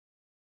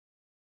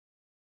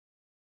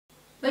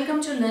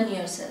Welcome to Learn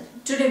Yourself.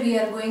 Today we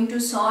are going to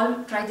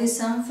try this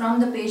sum from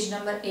the page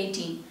number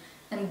 18,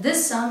 and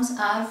these sums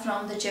are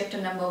from the chapter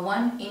number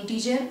 1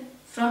 integer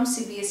from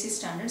CBSE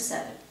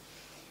Std-7.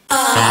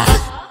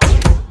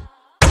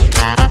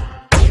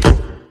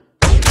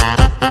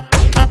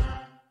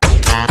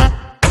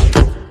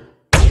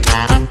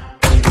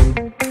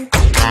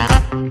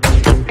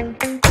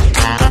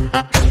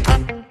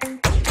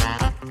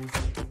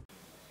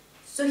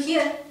 So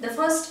here the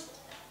first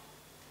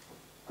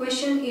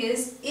question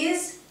is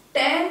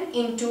 10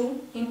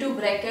 into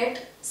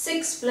bracket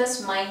 6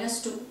 plus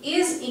minus 2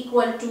 is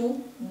equal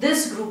to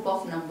this group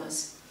of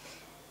numbers.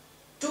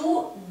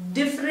 Two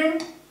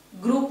different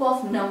group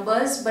of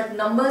numbers, but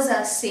numbers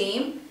are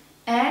same,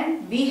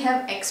 and we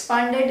have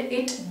expanded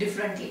it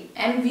differently,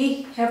 and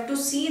we have to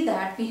see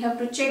that, we have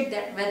to check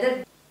that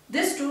whether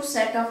this two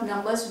set of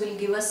numbers will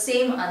give us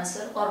same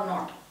answer or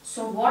not.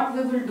 So what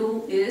we will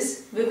do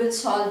is, we will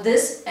solve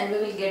this and we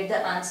will get the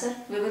answer.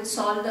 We will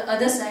solve the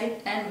other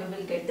side and we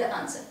will get the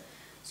answer.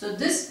 So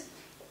this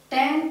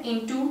 10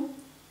 into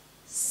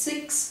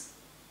 6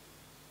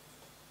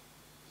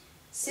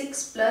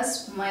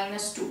 plus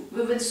minus 2.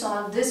 We will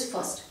solve this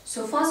first.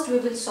 So first we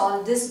will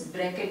solve this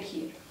bracket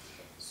here.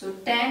 So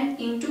 10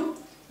 into,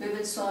 we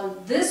will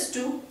solve this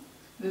 2.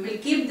 We will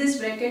keep this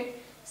bracket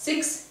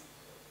 6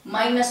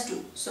 minus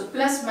 2. So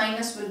plus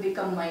minus will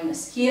become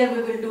minus. Here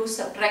we will do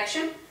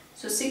subtraction.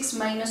 So 6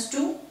 minus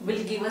 2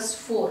 will give us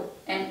 4,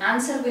 and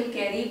answer will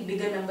carry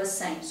bigger number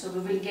sign. So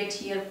we will get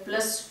here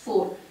plus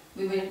 4.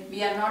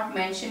 We are not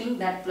mentioning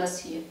that plus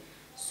here.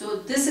 So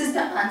this is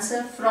the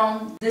answer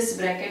from this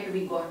bracket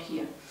we got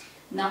here.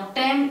 Now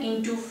 10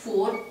 into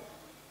 4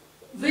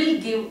 will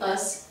give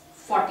us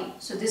 40.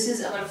 So this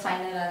is our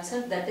final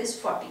answer, that is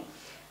 40.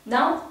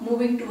 Now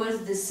moving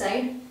towards this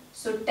side.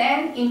 So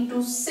 10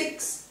 into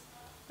 6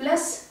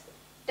 plus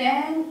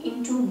 10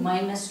 into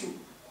minus 2.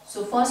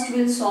 So first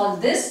we will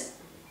solve this.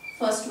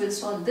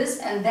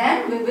 And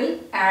then we will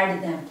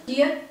add them.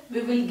 Here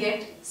we will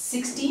get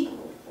 60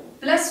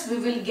 plus we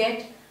will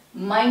get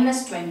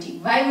minus 20.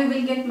 Why we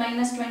will get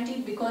minus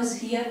 20? Because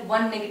here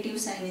one negative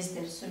sign is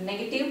there. So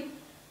negative,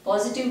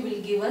 positive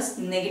will give us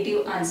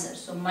negative answer.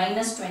 So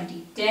minus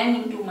 20. 10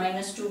 into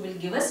minus 2 will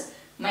give us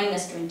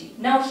minus 20.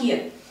 Now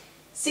here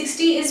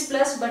 60 is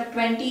plus but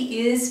 20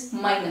 is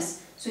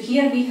minus. So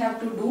here we have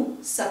to do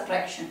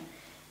subtraction.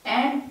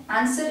 And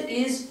answer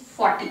is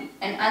 40,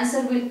 and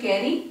answer will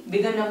carry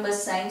bigger number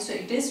sign, so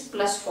it is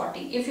plus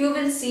 40. If you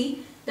will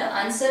see, the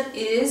answer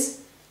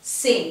is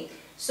same.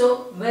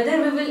 So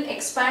whether we will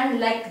expand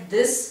like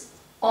this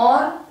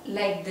or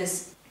like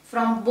this,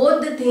 from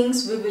both the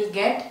things we will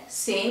get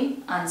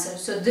same answer.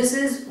 So this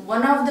is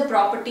one of the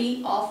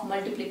property of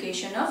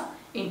multiplication of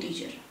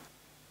integer.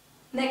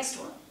 Next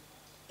one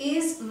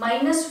is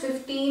minus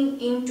 15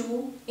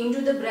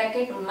 into the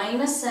bracket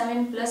minus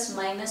 7 plus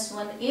minus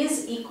 1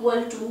 is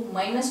equal to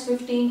minus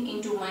 15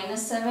 into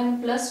minus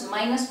 7 plus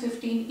minus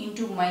 15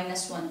 into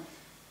minus 1.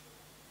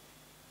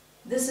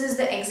 This is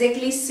the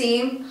exactly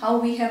same how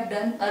we have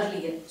done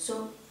earlier.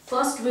 So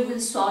first we will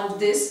solve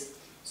this.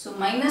 So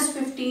minus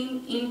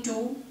 15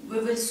 into, we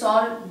will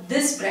solve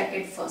this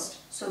bracket first.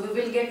 So we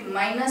will get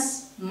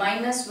minus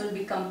will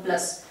become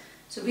plus.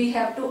 So we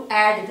have to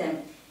add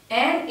them,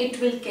 and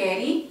it will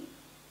carry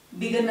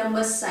bigger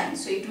number sign,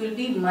 so it will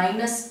be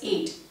minus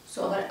 8.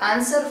 So our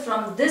answer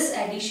from this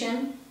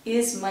addition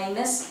is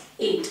minus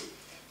 8.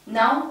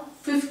 Now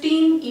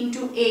 15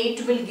 into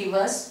 8 will give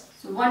us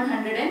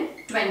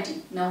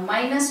 120. Now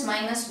minus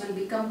will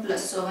become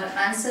plus, so our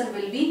answer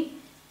will be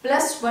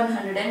plus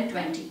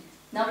 120.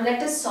 Now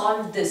let us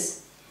solve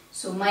this.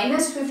 So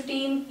minus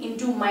 15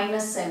 into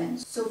minus 7.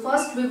 So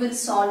first we will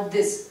solve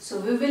this. So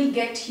we will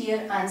get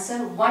here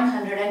answer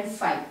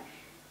 105.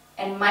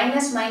 And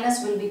minus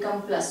will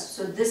become plus.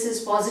 So this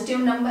is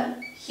positive number.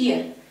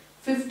 Here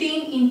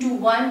 15 into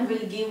 1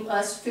 will give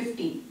us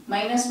 15.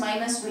 Minus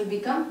will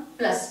become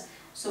plus.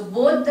 So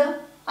both the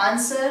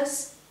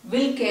answers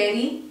will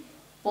carry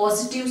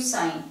positive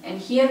sign. And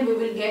here we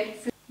will get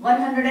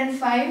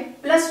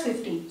 105 plus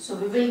 15. So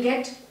we will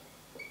get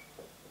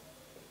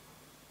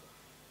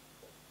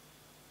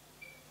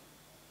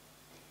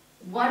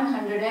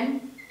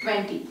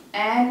 120.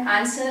 And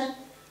answer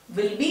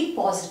will be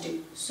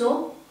positive.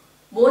 So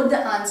both the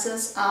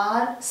answers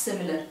are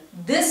similar.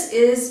 This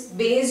is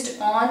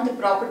based on the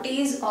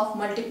properties of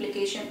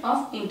multiplication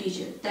of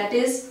integer. That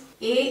is,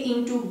 a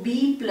into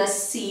b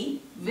plus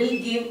c will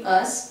give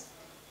us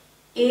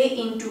a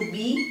into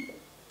b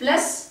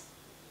plus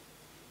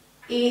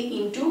a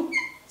into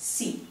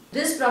c.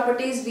 These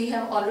properties we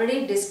have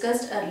already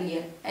discussed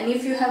earlier. And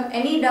if you have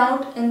any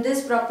doubt in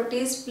these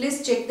properties,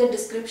 please check the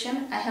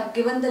description. I have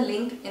given the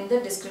link in the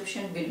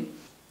description below.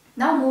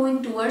 Now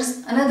moving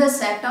towards another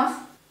set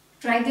of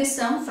try this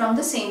sum from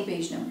the same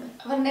page number.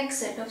 Our next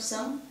set of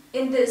sum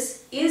in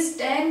this is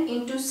 10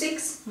 into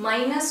 6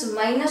 minus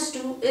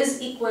 2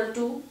 is equal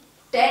to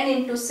 10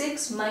 into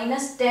 6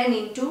 minus 10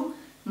 into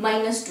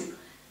minus 2.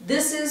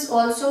 This is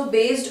also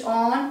based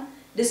on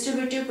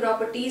distributive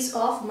properties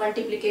of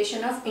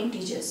multiplication of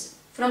integers.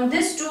 From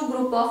this two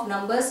group of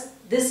numbers,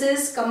 this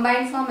is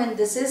combined form and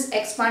this is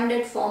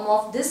expanded form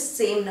of this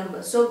same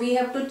number. So we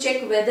have to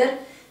check whether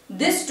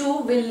this two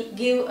will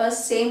give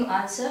us same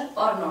answer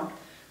or not.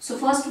 So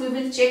first we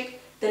will check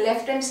the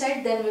left hand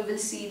side, then we will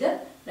see the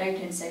right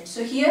hand side.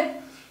 So here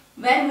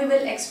when we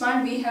will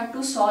expand, we have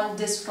to solve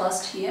this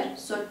first here.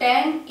 So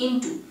 10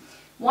 into,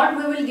 what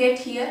we will get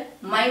here,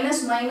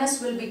 minus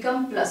minus will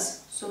become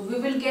plus. So we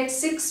will get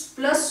 6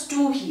 plus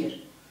 2 here.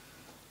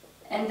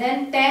 And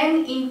then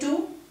 10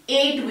 into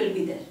 8 will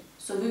be there.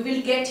 So we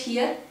will get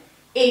here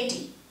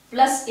 80,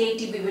 plus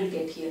 80 we will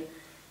get here.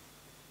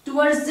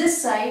 Towards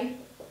this side,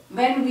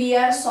 when we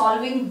are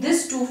solving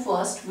this two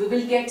first, we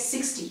will get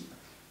 60.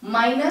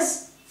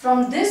 Minus,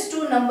 from these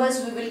two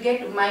numbers we will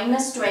get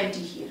minus 20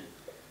 here.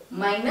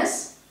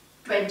 Minus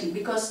 20,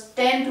 because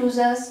 10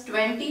 to us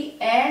 20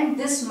 and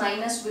this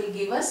minus will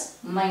give us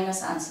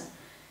minus answer.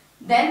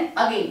 Then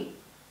again,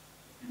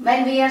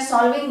 when we are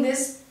solving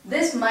this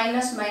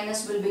minus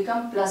minus will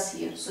become plus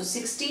here. So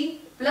 60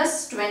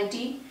 plus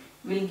 20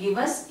 will give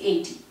us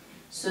 80.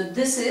 So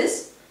this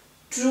is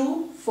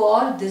true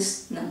for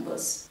these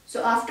numbers.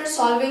 So after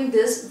solving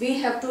this, we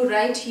have to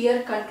write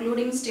here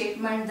concluding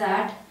statement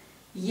that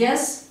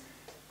yes,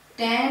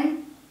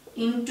 10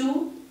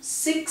 into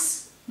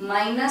 6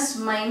 minus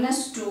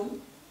minus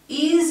 2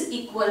 is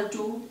equal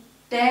to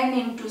 10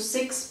 into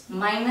 6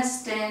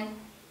 minus 10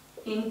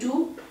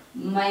 into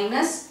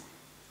minus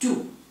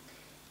 2.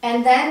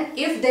 And then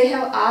if they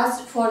have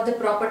asked for the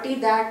property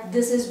that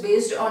this is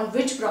based on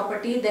which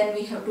property, then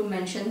we have to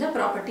mention the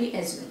property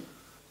as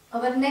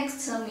well. Our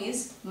next sum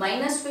is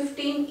minus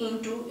 15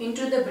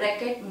 into the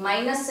bracket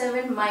minus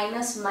 7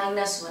 minus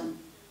minus 1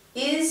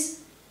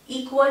 is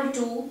equal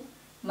to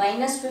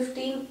minus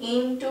 15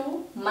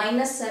 into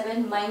minus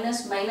 7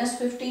 minus minus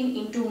 15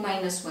 into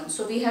minus 1.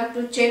 So we have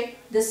to check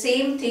the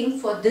same thing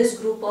for this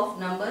group of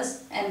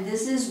numbers, and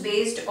this is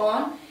based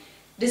on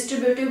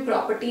distributive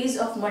properties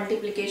of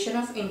multiplication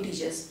of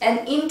integers,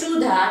 and into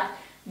that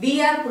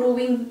we are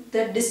proving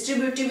the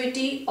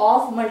distributivity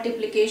of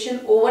multiplication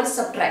over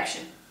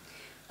subtraction.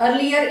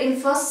 Earlier in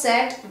first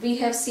set we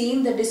have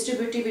seen the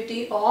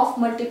distributivity of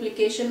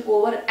multiplication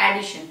over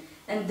addition,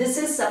 and this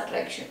is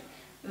subtraction.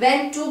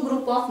 When two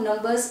group of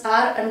numbers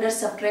are under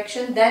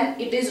subtraction, then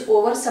it is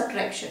over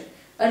subtraction.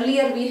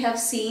 Earlier we have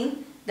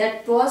seen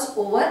that was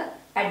over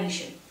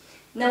addition.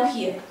 Now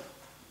here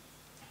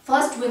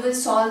first we will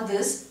solve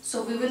this.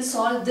 So we will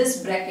solve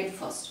this bracket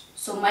first.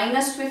 So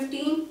minus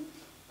 15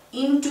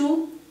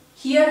 into,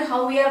 here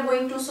how we are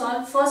going to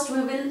solve, first we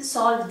will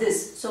solve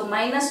this. So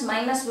minus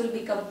minus will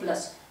become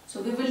plus.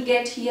 So we will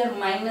get here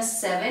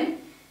minus 7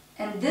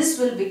 and this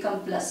will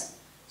become plus.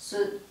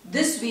 So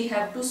this we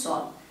have to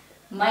solve.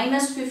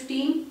 Minus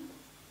 15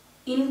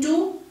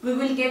 into, we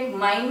will get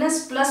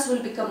minus, plus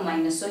will become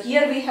minus. So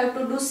here we have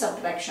to do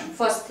subtraction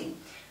first thing.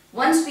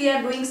 Once we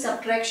are doing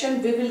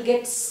subtraction, we will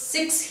get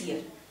 6 here.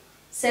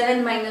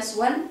 7 minus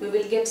 1, we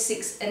will get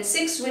 6, and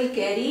 6 will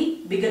carry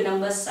bigger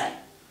number sign.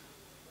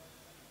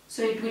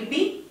 So it will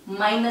be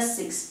minus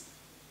 6.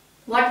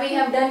 What we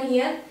have done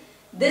here,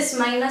 this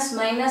minus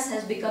minus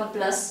has become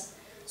plus.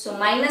 So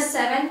minus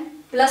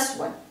 7 plus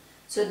 1.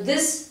 So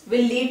this will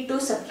lead to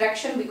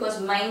subtraction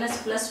because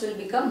minus plus will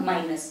become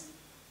minus.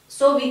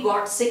 So we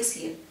got 6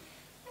 here.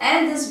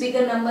 And this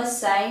bigger number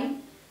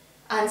sign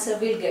answer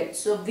will get.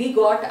 So we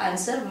got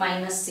answer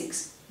minus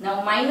 6.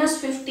 Now minus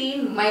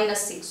 15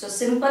 minus 6. So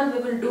simple, we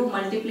will do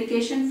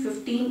multiplication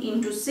 15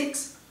 into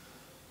 6.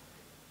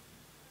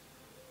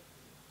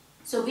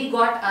 So we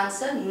got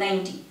answer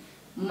 90.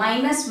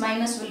 Minus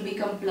minus will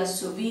become plus.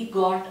 So we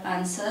got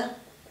answer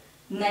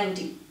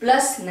 90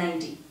 plus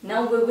 90.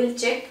 Now we will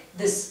check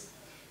this.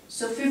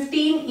 So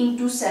 15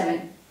 into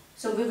 7.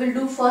 So we will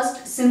do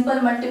first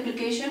simple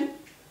multiplication.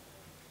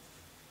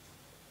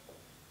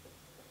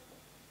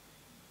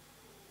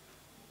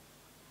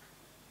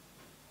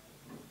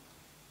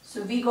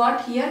 So we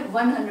got here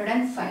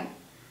 105.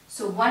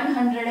 So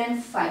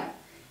 105.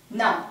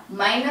 Now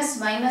minus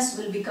minus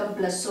will become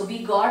plus. So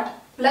we got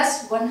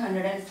plus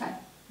 105.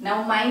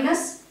 Now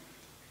minus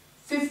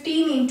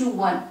 15 into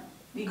 1.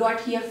 We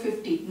got here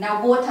 50.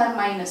 Now both are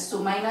minus.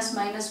 So minus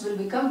minus will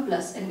become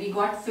plus and we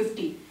got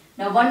 50.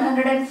 Now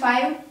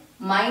 105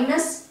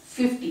 minus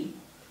 50.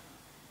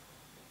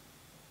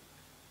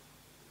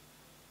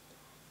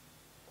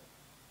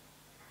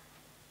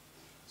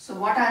 So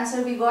what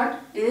answer we got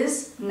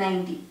is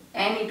 90,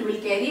 and it will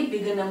carry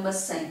bigger number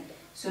sign.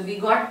 So we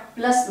got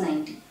plus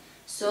 90.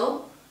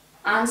 So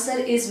answer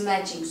is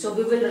matching. So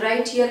we will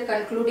write here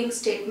concluding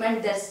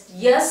statement that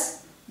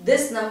yes,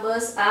 these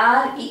numbers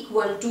are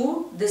equal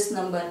to this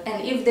number,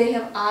 and if they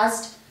have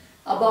asked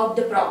about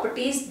the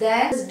properties,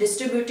 that is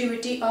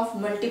distributivity of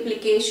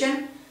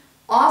multiplication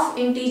of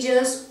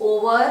integers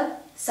over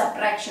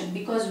subtraction,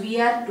 because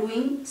we are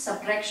doing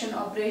subtraction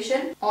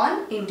operation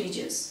on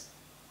integers.